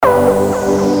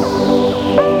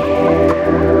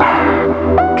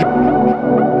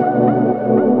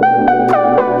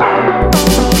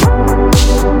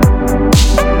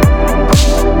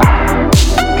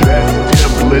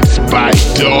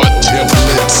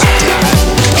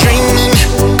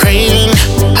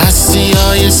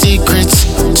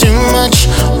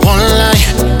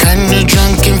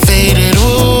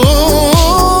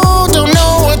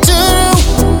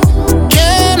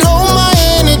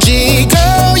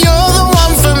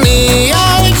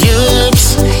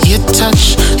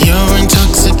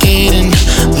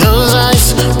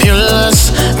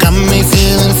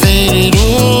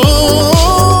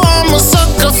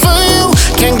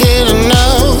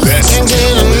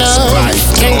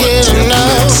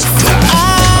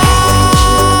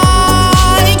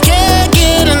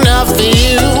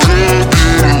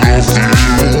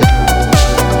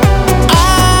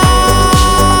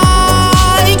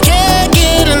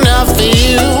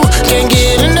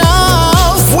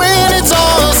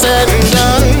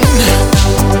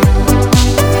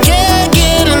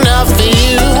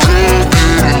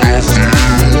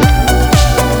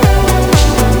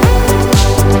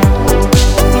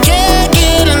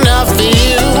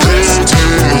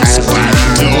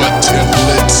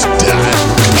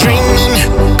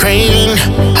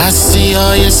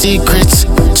secrets.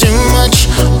 Too much,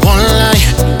 one lie,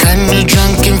 kinda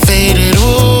drunk and faded.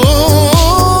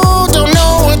 Ooh, don't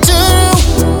know what to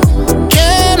do.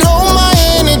 Can't hold my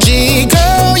energy,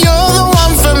 girl. You're the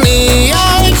one for me.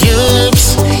 I like your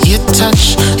lips, your touch,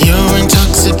 you're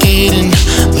intoxicating.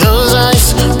 Those eyes,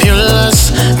 pure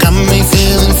lust, got me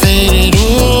feeling faded.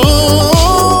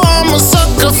 Ooh, I'm a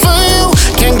sucker for you.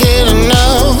 Can't get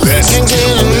enough. Can't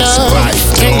get enough.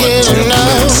 Can't get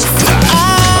enough.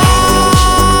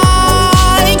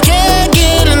 I can't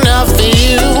get enough of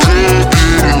you.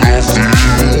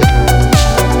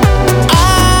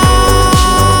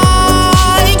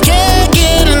 I can't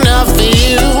get enough of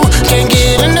you. Can't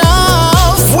get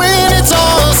enough when it's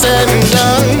all said and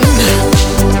done.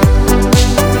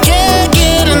 Can't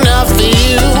get enough of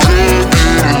you.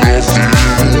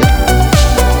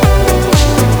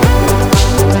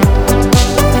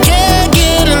 Can't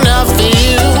get enough of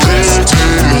you.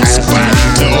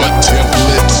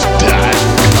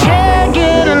 Can't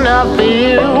get enough of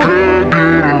you.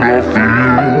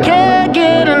 Can't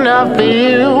get enough of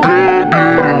you.